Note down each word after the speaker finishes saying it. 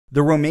The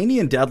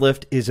Romanian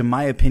deadlift is, in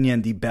my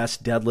opinion, the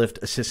best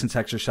deadlift assistance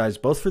exercise,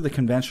 both for the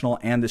conventional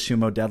and the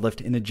sumo deadlift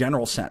in a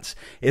general sense.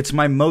 It's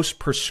my most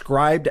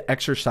prescribed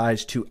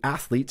exercise to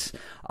athletes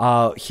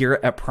here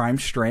at Prime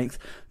Strength,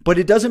 but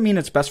it doesn't mean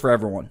it's best for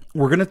everyone.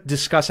 We're going to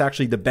discuss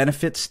actually the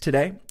benefits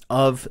today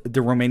of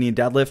the Romanian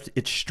deadlift,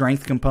 its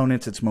strength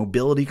components, its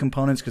mobility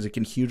components, because it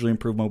can hugely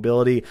improve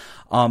mobility.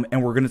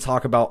 And we're going to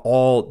talk about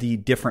all the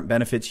different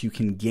benefits you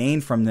can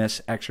gain from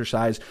this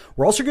exercise.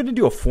 We're also going to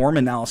do a form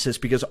analysis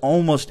because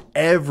almost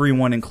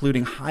everyone,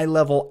 including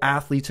high-level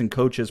athletes and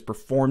coaches,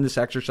 perform this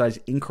exercise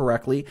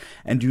incorrectly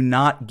and do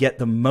not get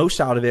the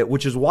most out of it,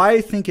 which is why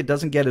I think it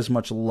doesn't get as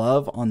much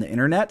love on the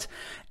internet.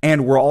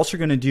 And we're also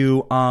going to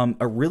do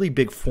a really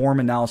big form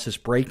analysis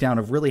breakdown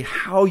of really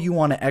how you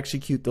want to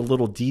execute the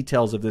little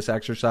details of this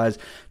exercise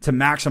to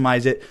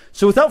maximize it.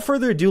 So without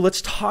further ado,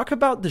 let's talk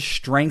about the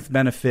strength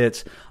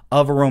benefits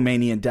of a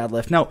Romanian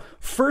deadlift. Now,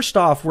 first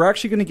off, we're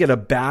actually going to get a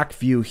back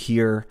view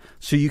here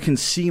so you can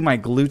see my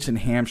glutes and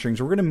hamstrings.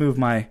 We're going to move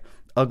my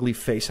ugly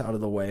face out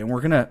of the way, and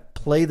we're going to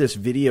play this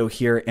video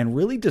here and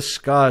really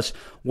discuss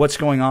what's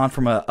going on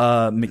from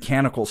a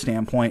mechanical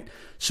standpoint.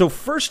 So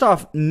first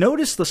off,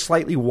 notice the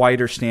slightly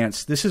wider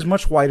stance. This is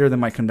much wider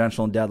than my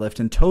conventional deadlift,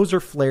 and toes are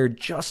flared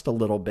just a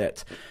little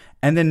bit.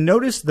 And then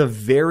notice the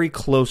very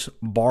close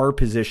bar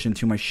position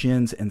to my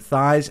shins and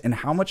thighs and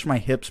how much my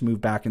hips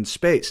move back in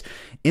space.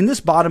 In this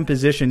bottom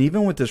position,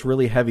 even with this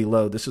really heavy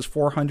load, this is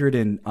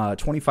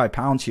 425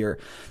 pounds here,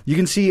 you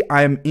can see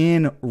I'm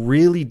in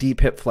really deep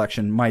hip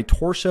flexion. My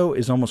torso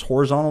is almost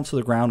horizontal to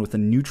the ground with a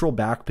neutral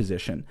back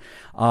position,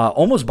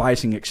 almost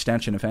biasing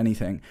extension if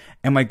anything.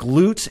 And my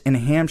glutes and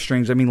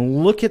hamstrings, I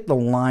mean, look at the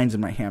lines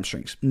in my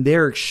hamstrings.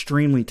 They're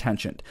extremely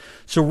tensioned.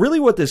 So really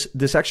what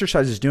this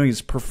exercise is doing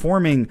is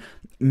performing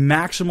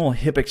maximal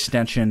hip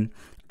extension,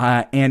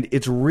 and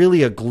it's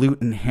really a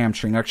glute and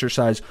hamstring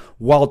exercise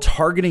while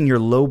targeting your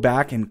low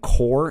back and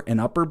core and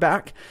upper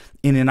back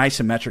in an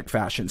isometric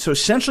fashion. So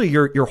essentially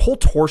your whole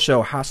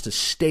torso has to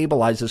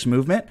stabilize this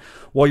movement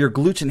while your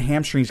glutes and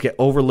hamstrings get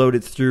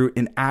overloaded through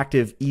an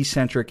active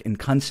eccentric and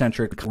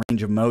concentric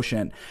range of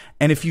motion.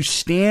 And if you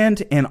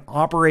stand and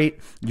operate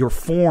your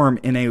form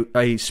in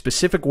a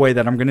specific way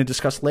that I'm going to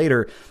discuss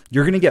later,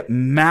 you're going to get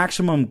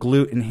maximum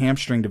glute and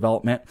hamstring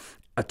development,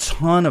 a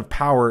ton of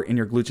power in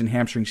your glutes and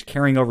hamstrings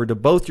carrying over to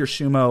both your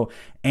sumo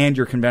and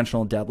your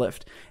conventional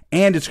deadlift.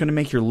 And it's going to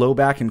make your low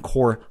back and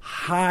core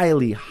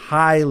highly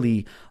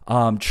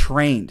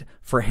trained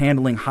for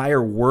handling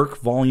higher work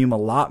volume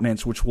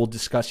allotments, which we'll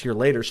discuss here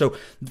later. So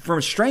from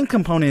a strength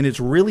component, it's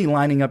really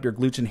lining up your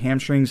glutes and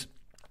hamstrings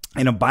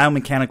in a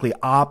biomechanically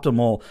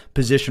optimal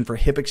position for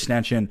hip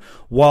extension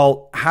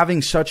while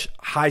having such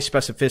high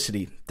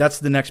specificity. That's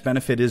the next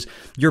benefit, is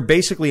you're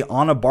basically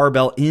on a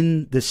barbell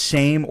in the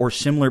same or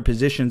similar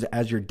positions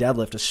as your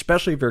deadlift,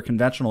 especially if you're a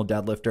conventional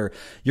deadlifter.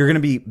 You're going to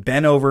be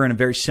bent over in a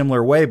very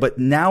similar way, but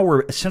now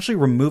we're essentially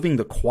removing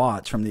the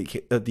quads from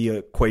the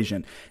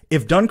equation.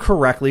 If done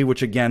correctly,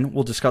 which again,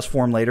 we'll discuss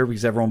form later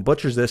because everyone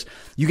butchers this,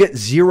 you get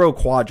zero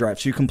quad drive.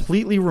 So you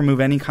completely remove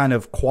any kind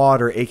of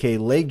quad or aka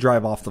leg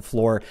drive off the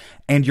floor,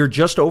 and you're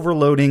just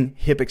overloading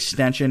hip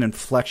extension and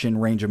flexion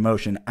range of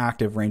motion,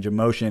 active range of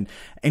motion.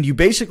 And you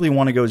basically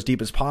want to go as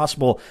deep as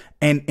possible.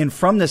 And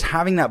from this,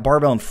 having that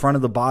barbell in front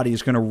of the body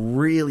is going to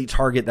really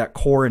target that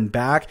core and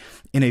back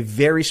in a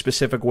very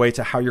specific way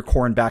to how your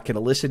core and back get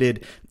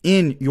elicited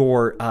in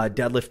your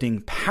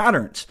deadlifting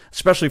patterns,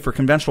 especially for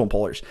conventional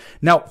pullers.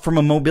 Now, from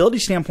a mobility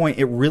standpoint,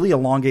 it really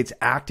elongates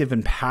active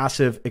and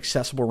passive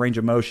accessible range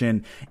of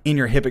motion in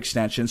your hip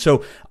extension.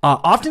 So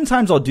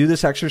oftentimes I'll do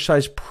this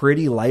exercise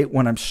pretty light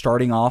when I'm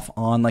starting off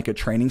on like a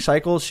training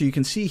cycle. So you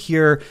can see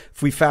here,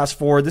 if we fast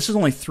forward, this is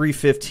only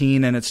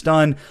 315 and it's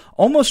done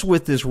almost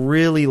with this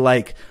really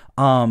like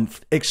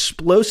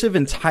explosive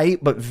and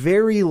tight, but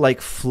very like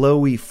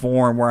flowy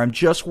form where I'm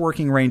just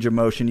working range of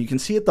motion. You can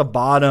see at the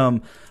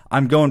bottom,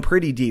 I'm going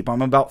pretty deep.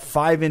 I'm about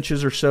 5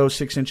 inches or so,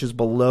 6 inches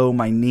below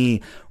my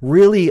knee,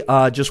 really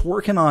just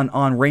working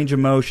on range of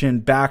motion,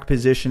 back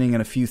positioning,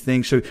 and a few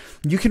things. So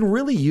you can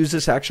really use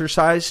this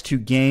exercise to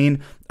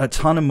gain a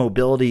ton of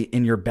mobility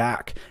in your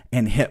back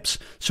and hips.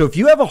 So if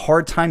you have a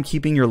hard time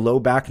keeping your low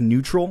back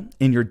neutral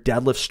in your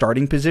deadlift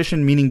starting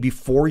position, meaning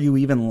before you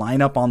even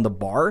line up on the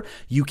bar,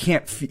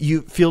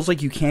 feels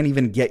like you can't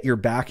even get your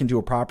back into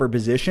a proper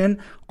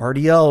position,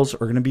 RDLs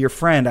are going to be your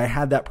friend. I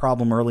had that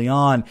problem early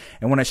on.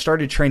 And when I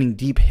started training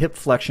deep hip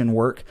flexion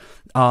work,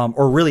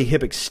 or really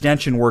hip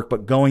extension work,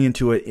 but going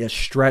into a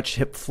stretched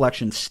hip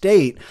flexion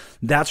state,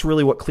 that's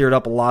really what cleared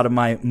up a lot of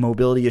my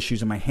mobility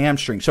issues in my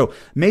hamstring. So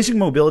amazing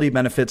mobility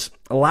benefits.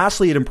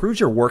 Lastly, it improves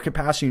your work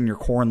capacity in your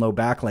core and low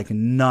back like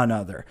none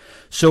other.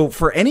 So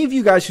for any of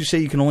you guys who say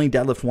you can only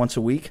deadlift once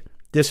a week,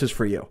 this is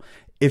for you.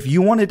 If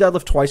you want to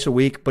deadlift twice a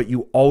week, but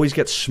you always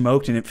get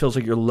smoked and it feels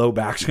like your low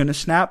back's going to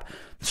snap,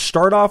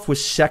 start off with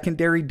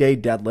secondary day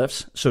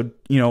deadlifts. So,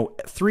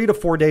 3 to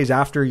 4 days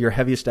after your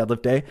heaviest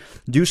deadlift day,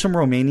 do some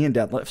Romanian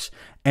deadlifts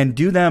and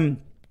do them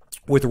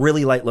with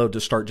really light load to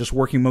start, just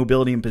working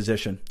mobility and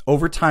position.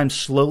 Over time,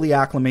 slowly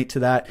acclimate to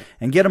that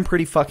and get them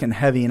pretty fucking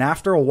heavy. And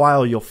after a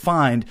while, you'll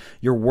find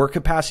your work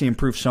capacity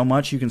improves so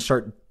much you can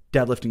start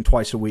deadlifting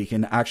twice a week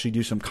and actually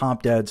do some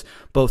comp deads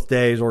both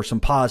days, or some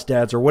pause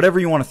deads, or whatever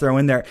you want to throw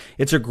in there.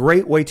 It's a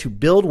great way to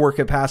build work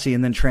capacity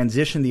and then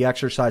transition the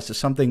exercise to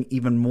something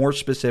even more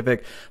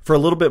specific for a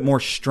little bit more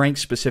strength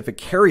specific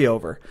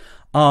carryover.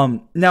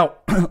 Now,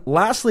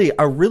 lastly,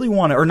 I really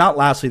want to, or not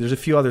lastly, there's a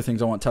few other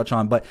things I want to touch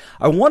on, but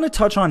I want to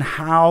touch on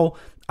how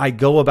I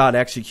go about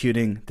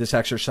executing this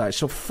exercise.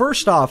 So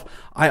first off,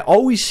 I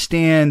always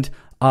stand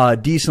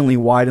decently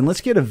wide, and let's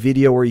get a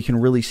video where you can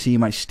really see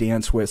my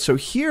stance width. So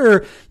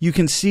here you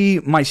can see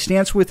my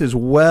stance width is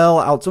well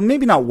out, so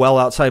maybe not well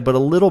outside, but a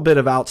little bit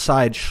of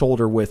outside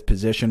shoulder width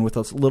position with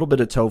a little bit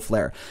of toe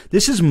flare.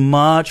 This is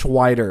much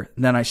wider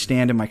than I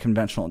stand in my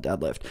conventional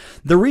deadlift.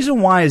 The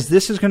reason why is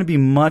this is going to be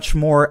much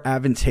more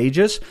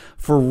advantageous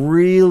for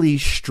really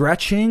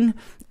stretching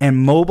and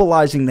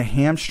mobilizing the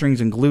hamstrings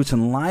and glutes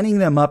and lining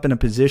them up in a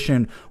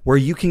position where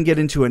you can get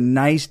into a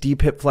nice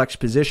deep hip flex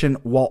position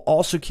while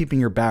also keeping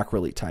your back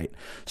really tight.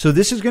 So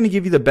this is going to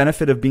give you the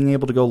benefit of being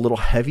able to go a little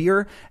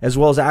heavier, as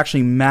well as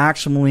actually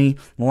maximally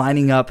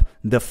lining up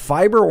the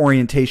fiber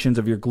orientations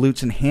of your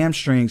glutes and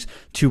hamstrings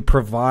to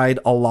provide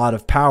a lot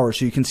of power.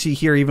 So you can see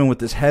here, even with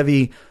this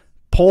heavy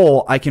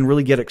pull, I can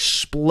really get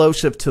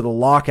explosive to the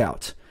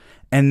lockout.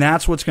 And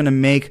that's what's going to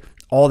make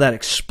all that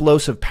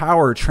explosive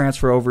power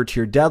transfer over to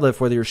your deadlift,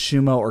 whether you're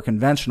sumo or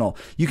conventional.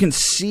 You can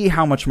see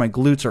how much my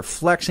glutes are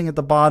flexing at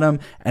the bottom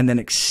and then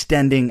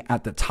extending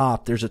at the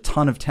top. There's a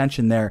ton of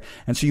tension there.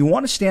 And so you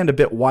want to stand a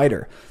bit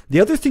wider. The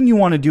other thing you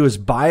want to do is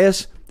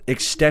bias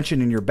extension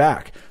in your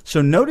back.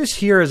 So notice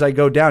here as I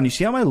go down, you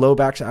see how my low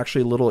back's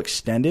actually a little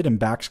extended and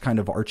back's kind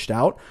of arched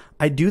out?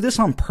 I do this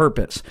on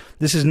purpose.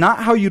 This is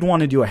not how you'd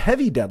want to do a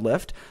heavy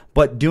deadlift,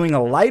 but doing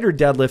a lighter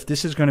deadlift,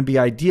 this is going to be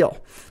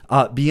ideal.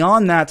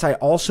 Beyond that, I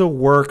also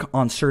work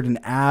on certain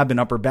ab and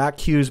upper back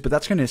cues, but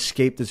that's going to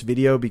escape this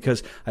video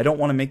because I don't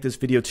want to make this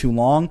video too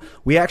long.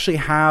 We actually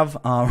have,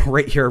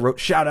 right here, I wrote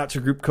shout out to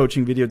group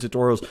coaching video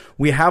tutorials.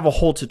 We have a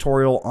whole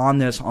tutorial on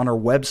this on our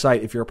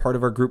website. If you're a part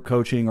of our group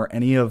coaching or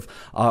any of,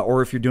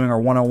 or if you're doing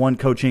our one-on-one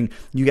coaching,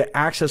 you get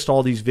access to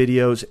all these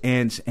videos,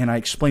 and I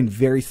explain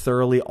very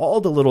thoroughly all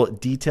the little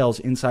details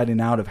inside and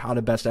out of how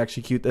to best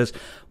execute this.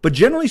 But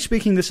generally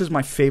speaking, this is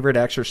my favorite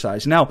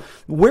exercise. Now,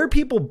 where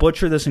people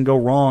butcher this and go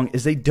wrong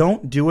is they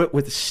don't do it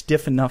with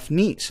stiff enough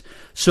knees.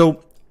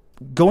 So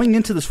going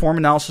into this form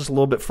analysis a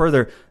little bit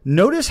further,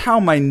 notice how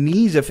my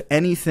knees, if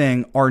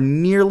anything, are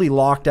nearly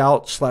locked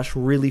out /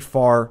 really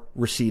far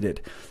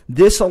receded.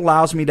 This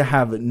allows me to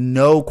have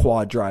no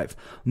quad drive.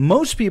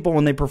 Most people,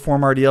 when they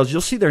perform RDLs,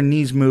 you'll see their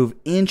knees move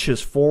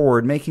inches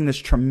forward, making this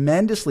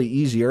tremendously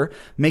easier,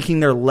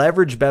 making their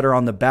leverage better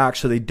on the back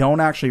so they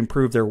don't actually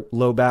improve their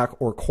low back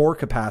or core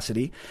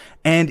capacity.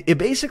 And it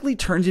basically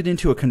turns it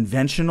into a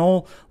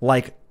conventional,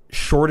 like,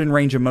 short and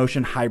range of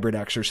motion hybrid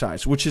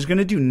exercise, which is going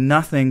to do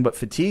nothing but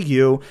fatigue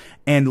you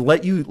and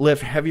let you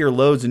lift heavier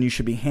loads than you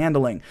should be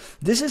handling.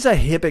 This is a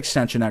hip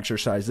extension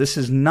exercise. This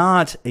is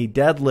not a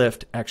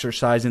deadlift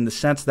exercise in the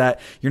sense that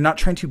you're not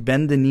trying to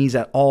bend the knees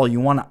at all. You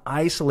want to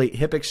isolate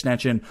hip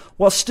extension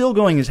while still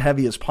going as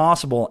heavy as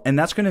possible, and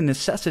that's going to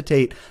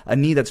necessitate a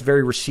knee that's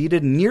very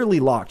receded, nearly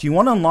locked. You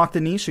want to unlock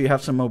the knee so you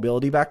have some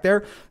mobility back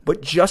there,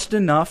 but just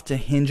enough to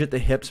hinge at the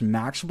hips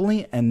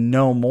maximally and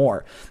no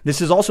more.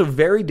 This is also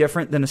very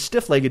different than a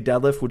stiff-legged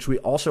deadlift, which we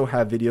also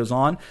have videos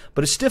on.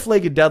 But a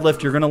stiff-legged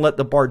deadlift, you're going to let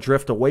the bar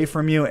drift away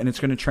from you, and it's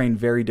going to train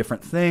very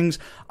different things.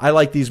 I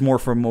like these more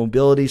for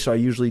mobility, so I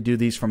usually do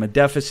these from a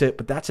deficit,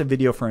 but that's a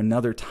video for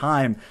another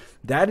time.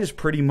 That is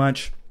pretty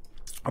much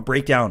a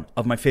breakdown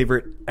of my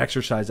favorite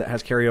exercise that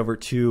has carryover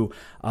to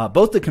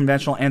both the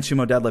conventional and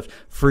sumo deadlift.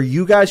 For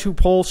you guys who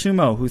pull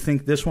sumo, who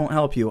think this won't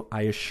help you,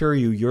 I assure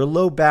you, your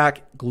low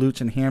back,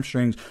 glutes, and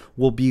hamstrings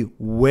will be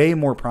way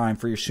more prime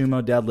for your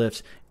sumo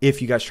deadlifts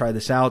if you guys try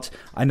this out.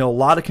 I know a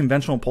lot of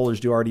conventional pullers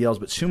do RDLs,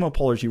 but sumo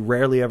pullers, you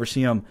rarely ever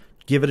see them.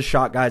 Give it a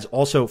shot, guys.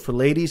 Also, for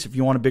ladies, if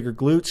you want a bigger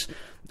glutes,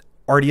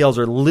 RDLs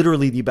are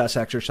literally the best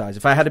exercise.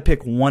 If I had to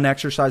pick one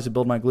exercise to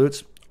build my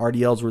glutes,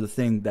 RDLs were the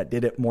thing that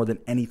did it more than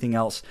anything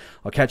else.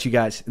 I'll catch you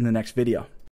guys in the next video.